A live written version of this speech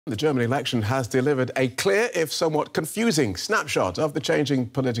The German election has delivered a clear, if somewhat confusing, snapshot of the changing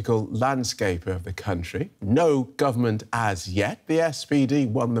political landscape of the country. No government as yet. The SPD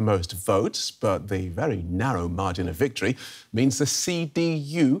won the most votes, but the very narrow margin of victory means the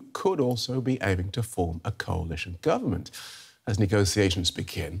CDU could also be aiming to form a coalition government. As negotiations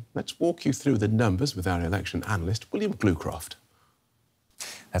begin, let's walk you through the numbers with our election analyst, William Glucroft.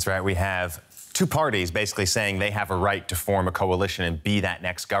 That's right. We have two parties basically saying they have a right to form a coalition and be that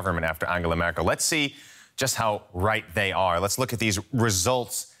next government after Angela Merkel. Let's see just how right they are. Let's look at these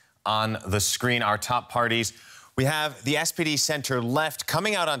results on the screen. Our top parties. We have the SPD center-left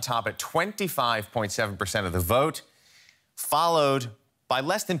coming out on top at 25.7% of the vote, followed by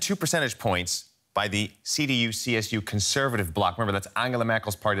less than 2 percentage points by the CDU-CSU conservative bloc. Remember, that's Angela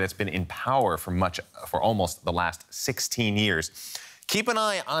Merkel's party that's been in power for almost the last 16 years. Keep an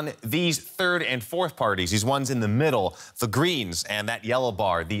eye on these third and fourth parties, these ones in the middle, the Greens and that yellow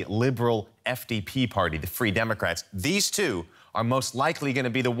bar, the liberal FDP party, the Free Democrats. These two are most likely going to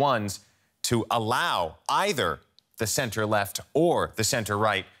be the ones to allow either the center-left or the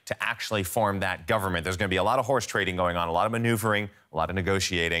center-right to actually form that government. There's going to be a lot of horse trading going on, a lot of maneuvering, a lot of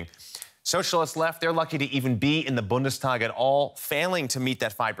negotiating. Socialist left, they're lucky to even be in the Bundestag at all, failing to meet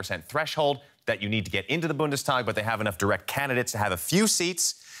that 5% threshold that you need to get into the Bundestag, but they have enough direct candidates to have a few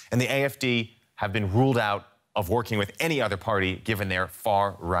seats, and the AfD have been ruled out of working with any other party given their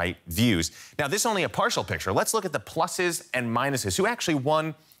far-right views. Now, this is only a partial picture. Let's look at the pluses and minuses. Who actually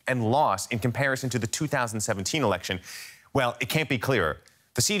won and lost in comparison to the 2017 election? Well, it can't be clearer.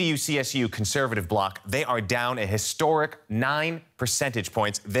 The CDU-CSU conservative bloc, they are down a historic 9 percentage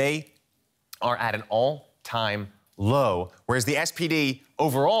points. They are at an all-time low, whereas the SPD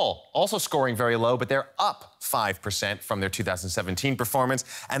overall also scoring very low, but they're up 5% from their 2017 performance,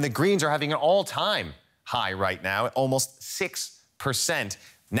 and the Greens are having an all-time high right now, at almost 6%.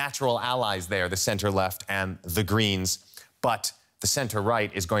 Natural allies there, the center-left and the Greens, but the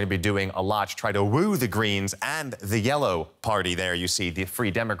center-right is going to be doing a lot to try to woo the Greens and the yellow party there, you see, the Free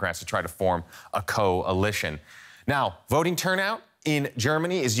Democrats, to try to form a coalition. Now, voting turnout in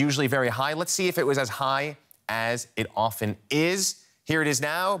Germany is usually very high. Let's see if it was as high as it often is. Here it is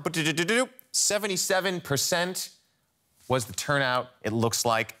now. 77% was the turnout, it looks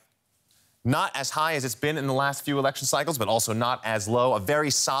like. Not as high as it's been in the last few election cycles, but also not as low. A very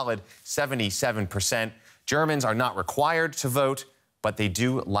solid 77%. Germans are not required to vote, but they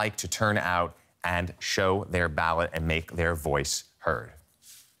do like to turn out and show their ballot and make their voice heard.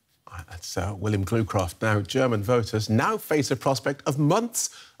 That's William Glucroft. Now, German voters now face a prospect of months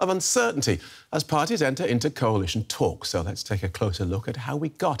of uncertainty as parties enter into coalition talks. So let's take a closer look at how we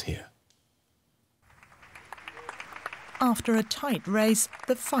got here. After a tight race,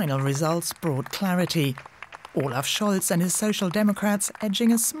 the final results brought clarity. Olaf Scholz and his Social Democrats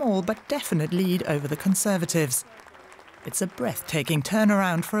edging a small but definite lead over the Conservatives. It's a breathtaking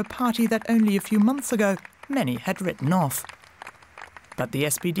turnaround for a party that only a few months ago many had written off. But the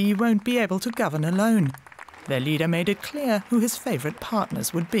SPD won't be able to govern alone. Their leader made it clear who his favourite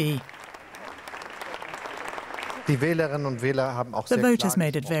partners would be. The voters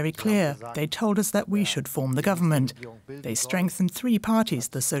made it very clear. They told us that we should form the government. They strengthened three parties,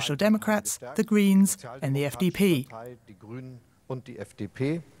 the Social Democrats, the Greens and the FDP.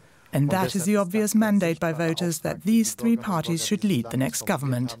 And that is the obvious mandate by voters, that these three parties should lead the next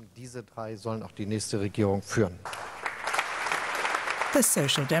government. The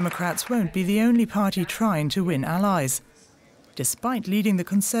Social Democrats won't be the only party trying to win allies. Despite leading the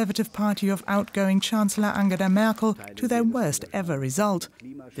Conservative Party of outgoing Chancellor Angela Merkel to their worst ever result,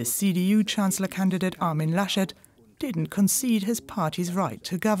 the CDU Chancellor candidate Armin Laschet didn't concede his party's right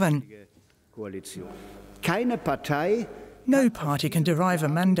to govern. No party can derive a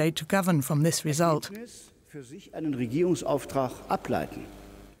mandate to govern from this result.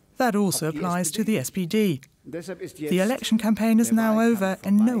 That also applies to the SPD. The election campaign is now over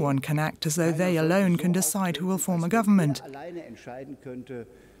and no one can act as though they alone can decide who will form a government. And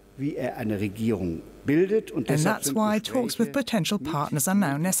that's why talks with potential partners are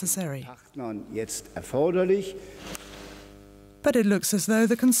now necessary. But it looks as though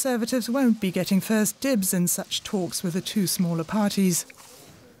the Conservatives won't be getting first dibs in such talks with the two smaller parties.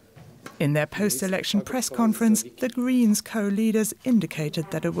 In their post-election press conference, the Greens co-leaders indicated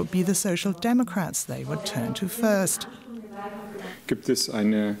that it would be the Social Democrats they would turn to first.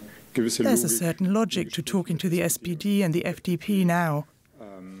 There's a certain logic to talking to the SPD and the FDP now.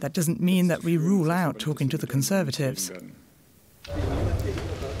 That doesn't mean that we rule out talking to the Conservatives.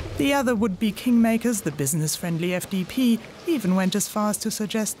 The other would-be kingmakers, the business-friendly FDP, even went as far as to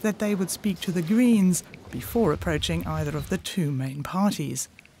suggest that they would speak to the Greens before approaching either of the two main parties.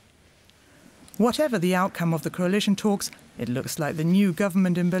 Whatever the outcome of the coalition talks, it looks like the new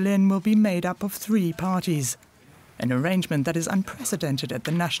government in Berlin will be made up of 3 parties. An arrangement that is unprecedented at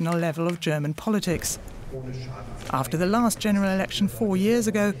the national level of German politics. After the last general election 4 years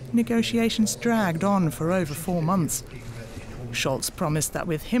ago, negotiations dragged on for over 4 months. Scholz promised that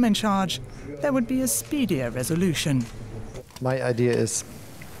with him in charge, there would be a speedier resolution. My idea is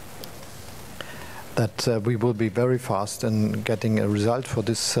that we will be very fast in getting a result for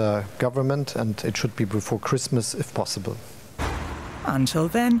this government, and it should be before Christmas if possible. Until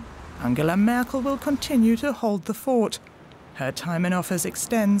then, Angela Merkel will continue to hold the fort. Her time in office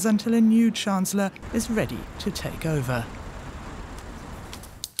extends until a new chancellor is ready to take over.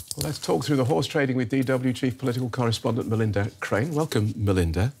 Well, let's talk through the horse trading with DW Chief Political Correspondent Melinda Crane. Welcome,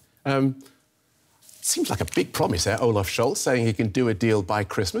 Melinda. Seems like a big promise there, Olaf Scholz, saying he can do a deal by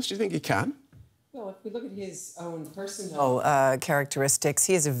Christmas. Do you think he can? Well, if we look at his own personal characteristics,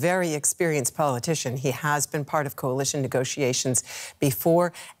 he is a very experienced politician. He has been part of coalition negotiations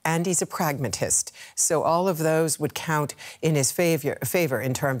before, and he's a pragmatist. So all of those would count in his favor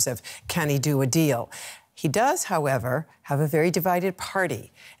in terms of can he do a deal. He does, however, have a very divided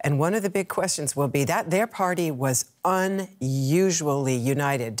party. And one of the big questions will be that their party was unusually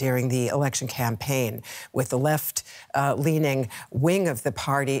united during the election campaign, with the left-leaning wing of the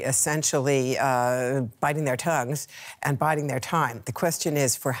party essentially biting their tongues and biding their time. The question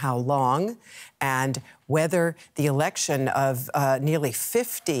is for how long, and whether the election of nearly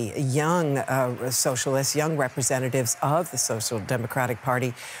 50 young socialists, young representatives of the Social Democratic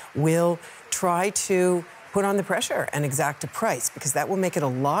Party will try to put on the pressure and exact a price, because that will make it a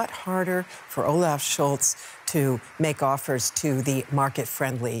lot harder for Olaf Scholz to make offers to the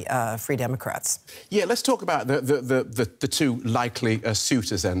market-friendly Free Democrats. Yeah, let's talk about the 2 likely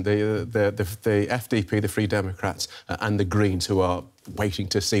suitors then, the FDP, the Free Democrats, and the Greens, who are waiting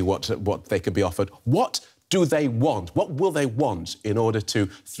to see what they can be offered. What do they want? What will they want in order to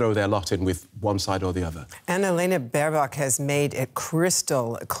throw their lot in with one side or the other? Annalena Baerbock has made it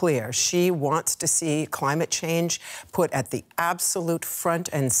crystal clear. She wants to see climate change put at the absolute front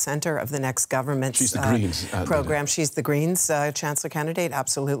and center of the next government's She's the Greens, program. She's the Greens chancellor candidate,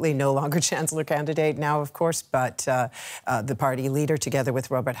 absolutely. No longer chancellor candidate now, of course, but the party leader together with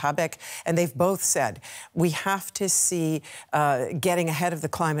Robert Habeck. And they've both said we have to see getting ahead of the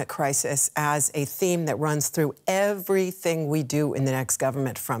climate crisis as a theme that runs through everything we do in the next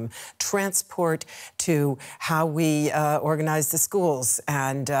government, from transport to how we organize the schools,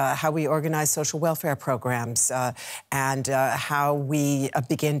 and how we organize social welfare programs, and how we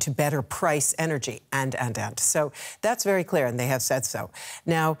begin to better price energy, and. So that's very clear, and they have said so.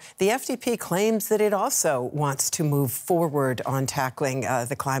 Now, the FDP claims that it also wants to move forward on tackling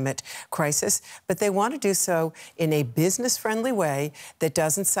the climate crisis, but they want to do so in a business-friendly way that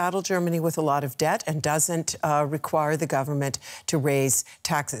doesn't saddle Germany with a lot of debt and doesn't require the government to raise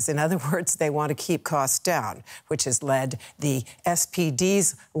taxes. In other words, they want to keep costs down, which has led the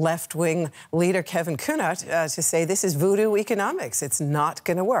SPD's left-wing leader, Kevin Kühnert, to say this is voodoo economics. It's not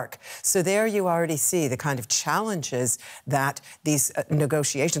going to work. So there you already see the kind of challenges that these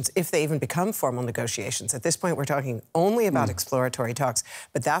negotiations, if they even become formal negotiations. At this point, we're talking only about exploratory talks,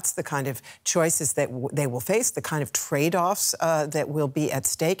 but that's the kind of choices that they will face, the kind of trade-offs that will be at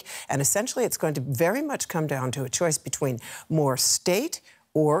stake. And essentially, it's going to very much come down to a choice between more state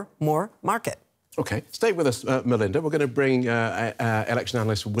or more market. OK, stay with us, Melinda. We're going to bring election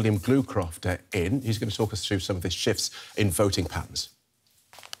analyst William Glucroft in. He's going to talk us through some of the shifts in voting patterns.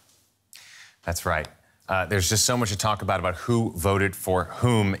 That's right. There's just so much to talk about who voted for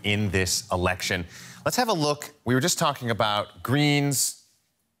whom in this election. Let's have a look. We were just talking about Greens,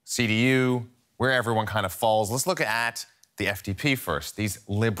 CDU, where everyone kind of falls. Let's look at the FDP first, these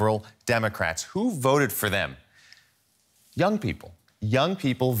liberal Democrats. Who voted for them? Young people. Young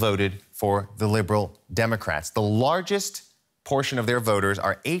people voted for the liberal Democrats. The largest portion of their voters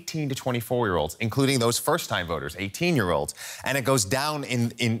are 18 to 24-year-olds, including those first-time voters, 18-year-olds. And it goes down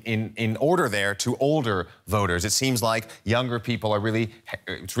in order there to older voters. It seems like younger people are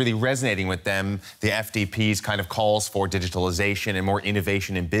it's really resonating with them. The FDP's kind of calls for digitalization and more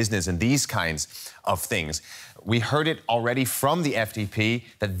innovation in business and these kinds of things. We heard it already from the FDP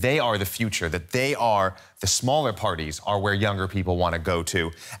that they are the future, that they are the smaller parties are where younger people want to go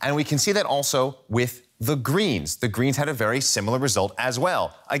to. And we can see that also with the Greens. The Greens had a very similar result as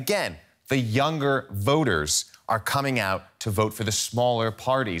well. Again, the younger voters are coming out to vote for the smaller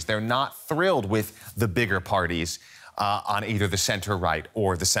parties. They're not thrilled with the bigger parties on either the center-right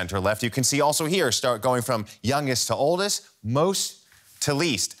or the center-left. You can see also here, start going from youngest to oldest, most to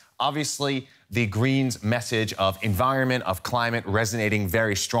least. Obviously, the Greens' message of environment, of climate resonating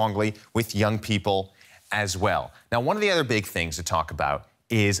very strongly with young people as well. Now, one of the other big things to talk about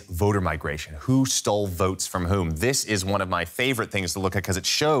is voter migration. Who stole votes from whom? This is one of my favorite things to look at because it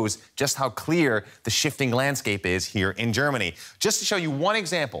shows just how clear the shifting landscape is here in Germany. Just to show you one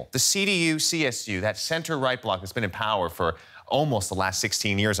example, the CDU-CSU, that center-right bloc that's been in power for almost the last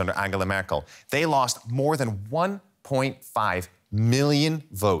 16 years under Angela Merkel, they lost more than 1.5 million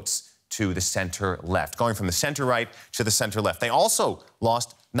votes to the center-left, going from the center-right to the center-left. They also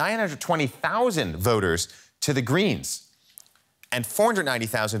lost 920,000 voters to the Greens and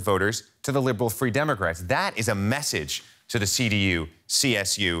 490,000 voters to the Liberal Free Democrats. That is a message to the CDU,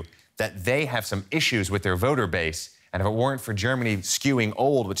 CSU, that they have some issues with their voter base, and if it weren't for Germany skewing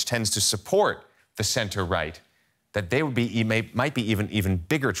old, which tends to support the center-right, that they would be, might be even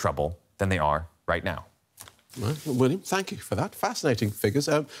bigger trouble than they are right now. Well, William, thank you for that. Fascinating figures.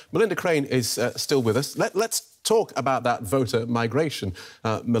 Melinda Crane is still with us. Let's talk about that voter migration,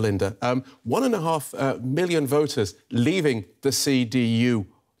 Melinda. 1.5 million voters leaving the CDU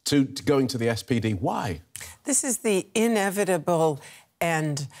to going to the SPD. Why? This is the inevitable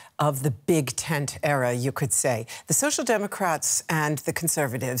end of the big tent era, you could say. The Social Democrats and the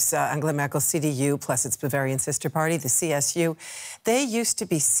Conservatives, Angela Merkel's CDU plus its Bavarian sister party, the CSU, they used to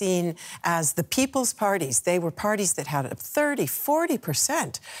be seen as the people's parties. They were parties that had 30,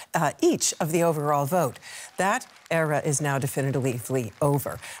 40% each of the overall vote. That era is now definitively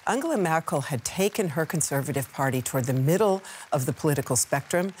over. Angela Merkel had taken her Conservative Party toward the middle of the political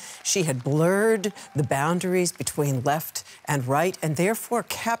spectrum. She had blurred the boundaries between left and right, and therefore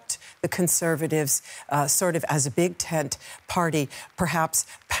kept the Conservatives sort of as a big tent party, perhaps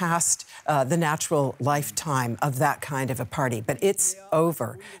past the natural lifetime of that kind of a party. But it's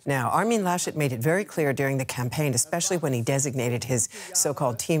over now. Armin Laschet made it very clear during the campaign, especially when he designated his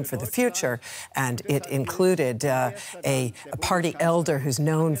so-called team for the future, and it included a party elder who's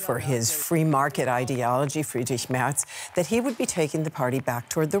known for his free market ideology, Friedrich Merz, that he would be taking the party back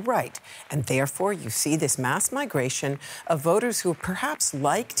toward the right. And therefore, you see this mass migration of voters who perhaps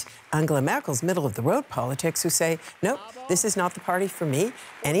liked Angela Merkel's middle-of-the-road politics, who say, nope, this is not the party for me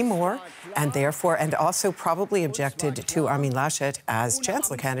anymore, and therefore, and also probably objected to Armin Laschet as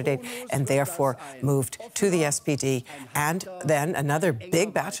chancellor candidate, and therefore moved to the SPD, and then another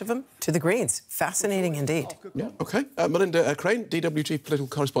big batch of them to the Greens. Fascinating indeed. Yeah, OK. Melinda Crane, DW Chief Political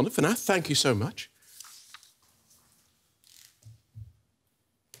Correspondent. For now, thank you so much.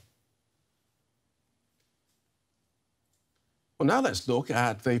 Well, now let's look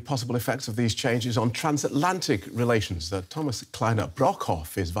at the possible effects of these changes on transatlantic relations. Thomas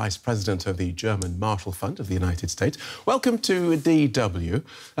Kleiner-Brockhoff is Vice President of the German Marshall Fund of the United States. Welcome to DW.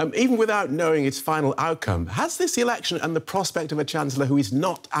 Even without knowing its final outcome, has this election and the prospect of a Chancellor who is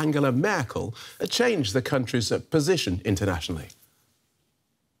not Angela Merkel changed the country's position internationally?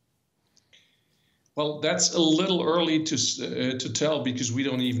 Well, that's a little early to tell because we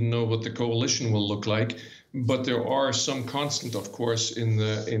don't even know what the coalition will look like. But there are some constant, of course, in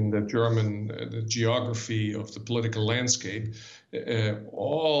the German the geography of the political landscape.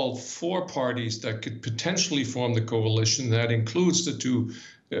 All four parties that could potentially form the coalition, that includes the two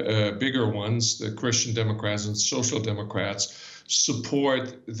bigger ones, the Christian Democrats and Social Democrats,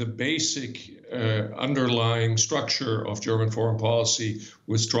 support the basic underlying structure of German foreign policy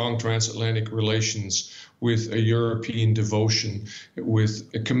with strong transatlantic relations, with a European devotion, with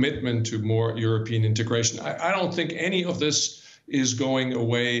a commitment to more European integration. I don't think any of this is going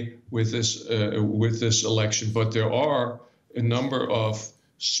away with this election, but there are a number of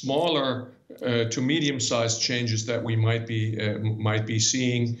smaller to medium-sized changes that we might be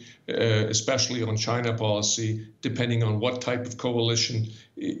seeing, especially on China policy, depending on what type of coalition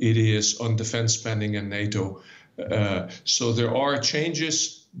it is on defense spending and NATO. So there are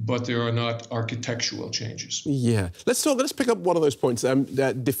changes, but there are not architectural changes. Yeah. Let's pick up one of those points,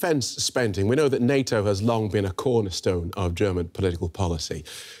 defence spending. We know that NATO has long been a cornerstone of German political policy.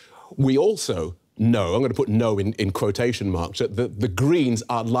 We also know, I'm going to put no in quotation marks, that the Greens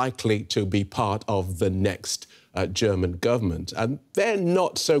are likely to be part of the next German government, and they're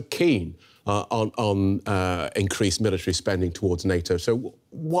not so keen on increased military spending towards NATO. So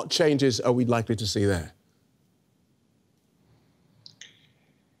what changes are we likely to see there?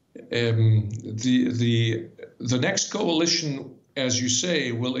 The next coalition, as you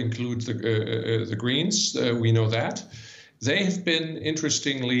say, will include the Greens. We know that. They have been,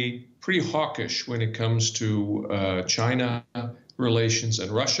 interestingly, pretty hawkish when it comes to China relations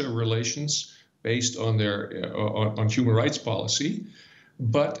and Russia relations, based on their on human rights policy,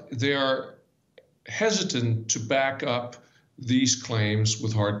 but they are hesitant to back up these claims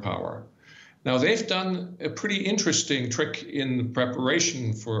with hard power. Now, they've done a pretty interesting trick in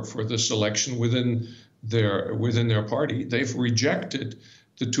preparation for this election within their party. They've rejected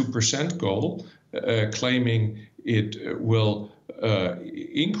the 2% goal, claiming it will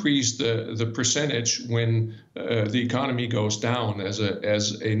increase the percentage when the economy goes down as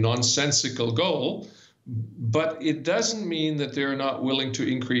a nonsensical goal. But it doesn't mean that they're not willing to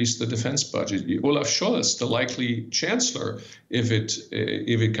increase the defense budget. Olaf Scholz, the likely chancellor, if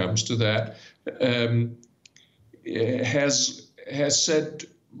it comes to that, has said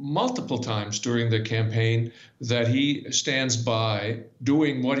multiple times during the campaign that he stands by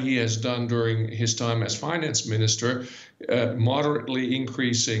doing what he has done during his time as finance minister, moderately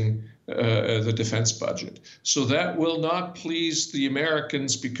increasing the defense budget. So that will not please the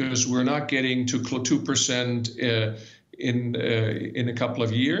Americans because we're not getting to 2% in a couple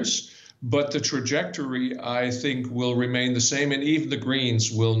of years. But the trajectory, I think, will remain the same, and even the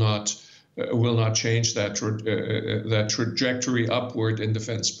Greens will not change that trajectory upward in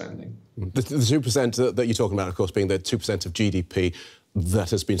defense spending. The 2% that you're talking about, of course, being the 2% of GDP that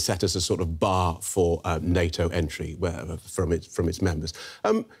has been set as a sort of bar for NATO entry from its members.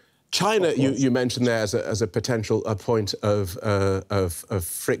 China, you mentioned there as a potential point of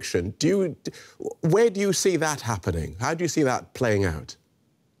friction. Where do you see that happening? How do you see that playing out?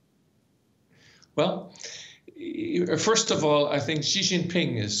 Well, first of all, I think Xi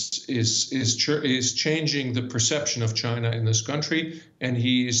Jinping is changing the perception of China in this country, and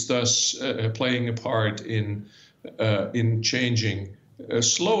he is thus playing a part in changing.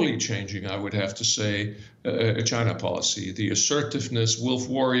 Slowly changing, I would have to say, China policy, the assertiveness, wolf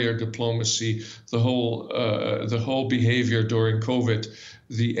warrior diplomacy, the whole behavior during COVID,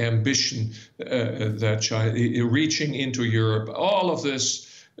 the ambition that China reaching into Europe, all of this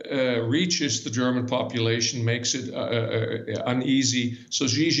reaches the German population, makes it uneasy. So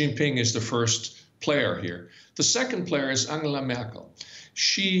Xi Jinping is the first player here. The second player is Angela Merkel.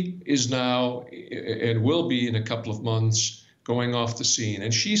 She is now, and will be in a couple of months, going off the scene,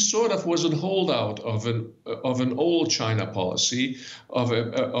 and she sort of was a holdout of an old China policy, of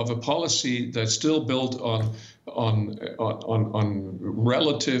a policy that's still built on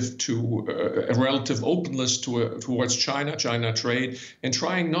relative openness towards China trade, and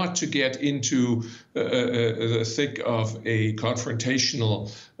trying not to get into the thick of a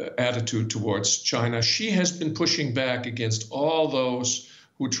confrontational attitude towards China. She has been pushing back against all those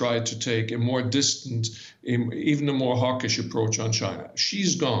who tried to take a more distant, even a more hawkish approach on China.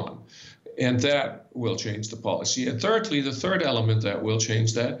 She's gone, and that will change the policy. And thirdly, the third element that will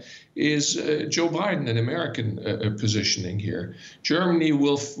change that is Joe Biden and American positioning here. Germany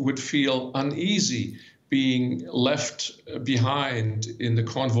would feel uneasy being left behind in the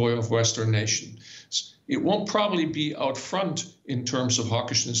convoy of Western nations. It won't probably be out front in terms of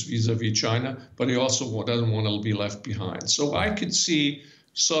hawkishness vis-a-vis China, but he also doesn't want to be left behind. So I could see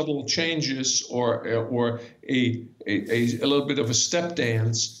subtle changes or a little bit of a step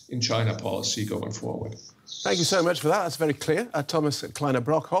dance in China policy going forward. Thank you so much for that. That's very clear. Thomas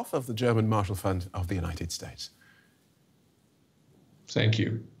Kleiner-Brockhoff of the German Marshall Fund of the United States. Thank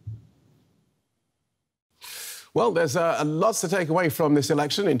you. Well, there's lots to take away from this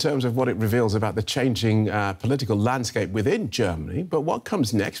election in terms of what it reveals about the changing political landscape within Germany. But what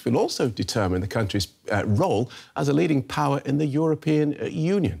comes next will also determine the country's role as a leading power in the European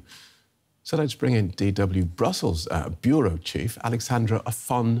Union. So let's bring in DW Brussels Bureau Chief Alexandra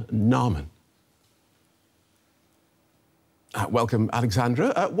von Namen. Welcome,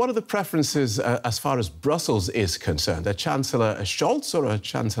 Alexandra. What are the preferences as far as Brussels is concerned? A Chancellor Scholz or a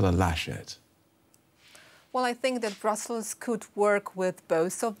Chancellor Laschet? Well, I think that Brussels could work with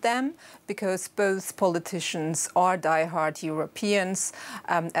both of them because both politicians are diehard Europeans.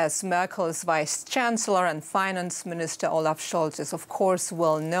 As Merkel's Vice Chancellor and Finance Minister Olaf Scholz is, of course,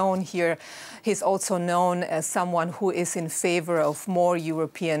 well known here. He's also known as someone who is in favor of more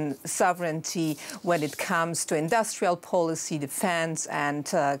European sovereignty when it comes to industrial policy, defense and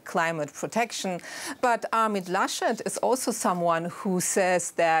climate protection. But Armin Laschet is also someone who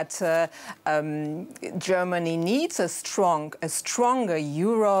says that Germany needs a stronger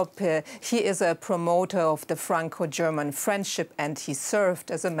Europe. He is a promoter of the Franco-German friendship, and he served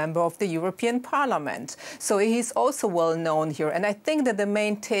as a member of the European Parliament. So he's also well known here. And I think that the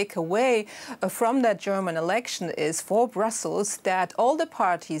main takeaway from that German election is for Brussels that all the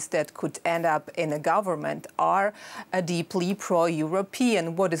parties that could end up in a government are deeply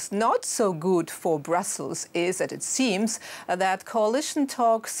pro-European. What is not so good for Brussels is that it seems that coalition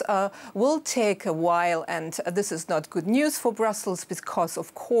talks will take a while and this is not good news for Brussels because, of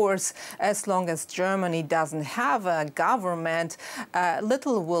course, as long as Germany doesn't have a government,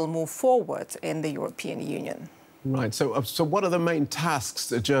 little will move forward in the European Union. Right. So what are the main tasks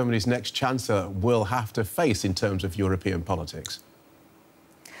that Germany's next Chancellor will have to face in terms of European politics?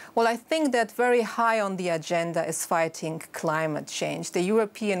 Well, I think that very high on the agenda is fighting climate change. The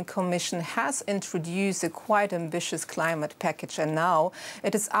European Commission has introduced a quite ambitious climate package, and now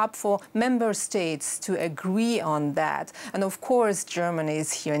it is up for member states to agree on that. And of course, Germany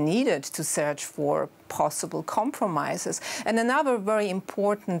is here needed to search for possible compromises. And another very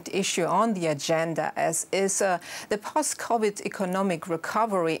important issue on the agenda is the post-COVID economic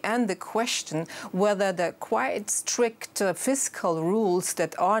recovery and the question whether the quite strict fiscal rules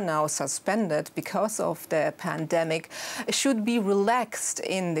that are now suspended because of the pandemic should be relaxed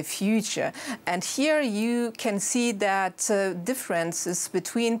in the future. And here you can see that differences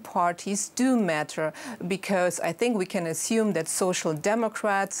between parties do matter, because I think we can assume that Social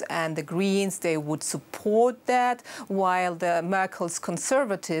Democrats and the Greens, they would support that, while the Merkel's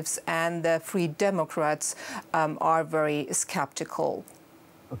Conservatives and the Free Democrats are very sceptical.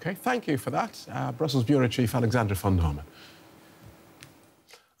 OK, thank you for that. Brussels Bureau Chief Alexandra von Norman.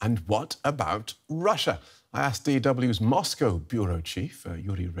 And what about Russia? I asked DW's Moscow Bureau Chief,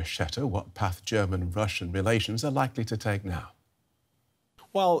 Yuri Reshetto, what path German-Russian relations are likely to take now.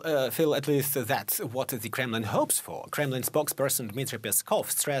 Well, Phil, at least that's what the Kremlin hopes for. Kremlin spokesperson Dmitry Peskov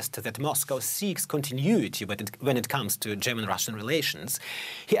stressed that Moscow seeks continuity when it comes to German-Russian relations.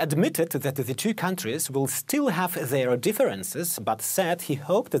 He admitted that the two countries will still have their differences, but said he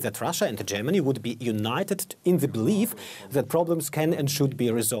hoped that Russia and Germany would be united in the belief that problems can and should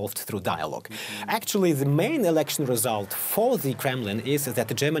be resolved through dialogue. Actually, the main election result for the Kremlin is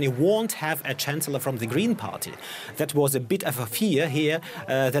that Germany won't have a chancellor from the Green Party. That was a bit of a fear here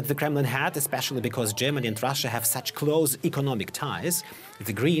that the Kremlin had, especially because Germany and Russia have such close economic ties.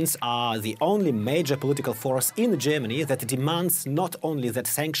 The Greens are the only major political force in Germany that demands not only that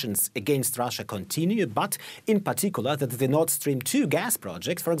sanctions against Russia continue, but in particular that the Nord Stream 2 gas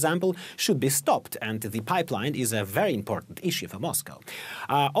project, for example, should be stopped. And the pipeline is a very important issue for Moscow.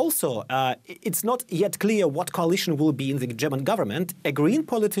 Also, it's not yet clear what coalition will be in the German government. A Green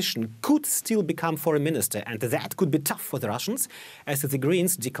politician could still become foreign minister, and that could be tough for the Russians, as the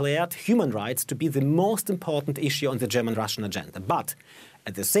Greens declared human rights to be the most important issue on the German-Russian agenda. But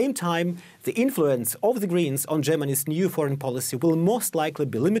at the same time, the influence of the Greens on Germany's new foreign policy will most likely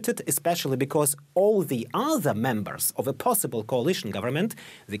be limited, especially because all the other members of a possible coalition government,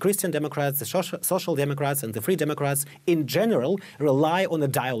 the Christian Democrats, the Social Democrats and the Free Democrats, in general rely on a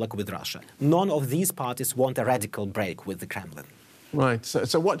dialogue with Russia. None of these parties want a radical break with the Kremlin. Right.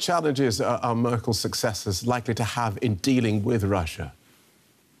 So what challenges are Merkel's successors likely to have in dealing with Russia?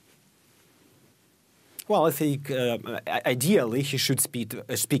 Well, I think ideally he should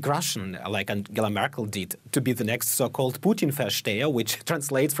speak Russian, like Angela Merkel did, to be the next so-called Putin-Versteher, which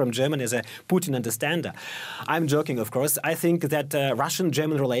translates from German as a Putin understander. I'm joking, of course. I think that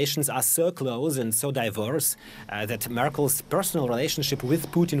Russian-German relations are so close and so diverse that Merkel's personal relationship with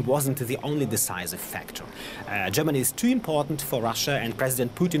Putin wasn't the only decisive factor. Germany is too important for Russia, and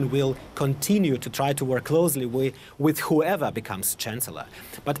President Putin will continue to try to work closely with whoever becomes chancellor.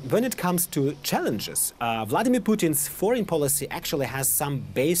 But when it comes to challenges, Vladimir Putin's foreign policy actually has some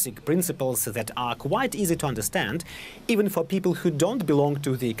basic principles that are quite easy to understand, even for people who don't belong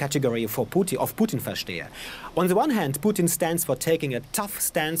to the category of Putin-Versteher. On the one hand, Putin stands for taking a tough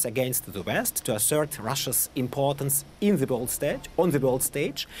stance against the West to assert Russia's importance on the world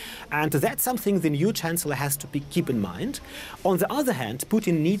stage, and that's something the new chancellor has to keep in mind. On the other hand,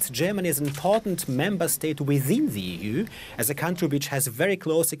 Putin needs Germany as an important member state within the EU, as a country which has very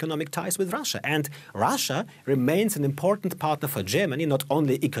close economic ties with Russia. And Russia remains an important partner for Germany, not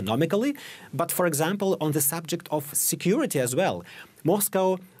only economically, but, for example, on the subject of security as well.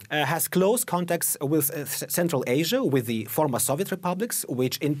 Moscow has close contacts with Central Asia, with the former Soviet republics,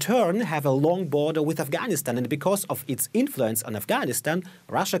 which in turn have a long border with Afghanistan. And because of its influence on Afghanistan,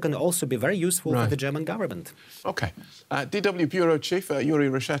 Russia can also be very useful for the German government. OK. DW Bureau Chief Yuri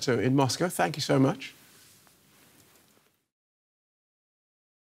Reshetto in Moscow, thank you so much.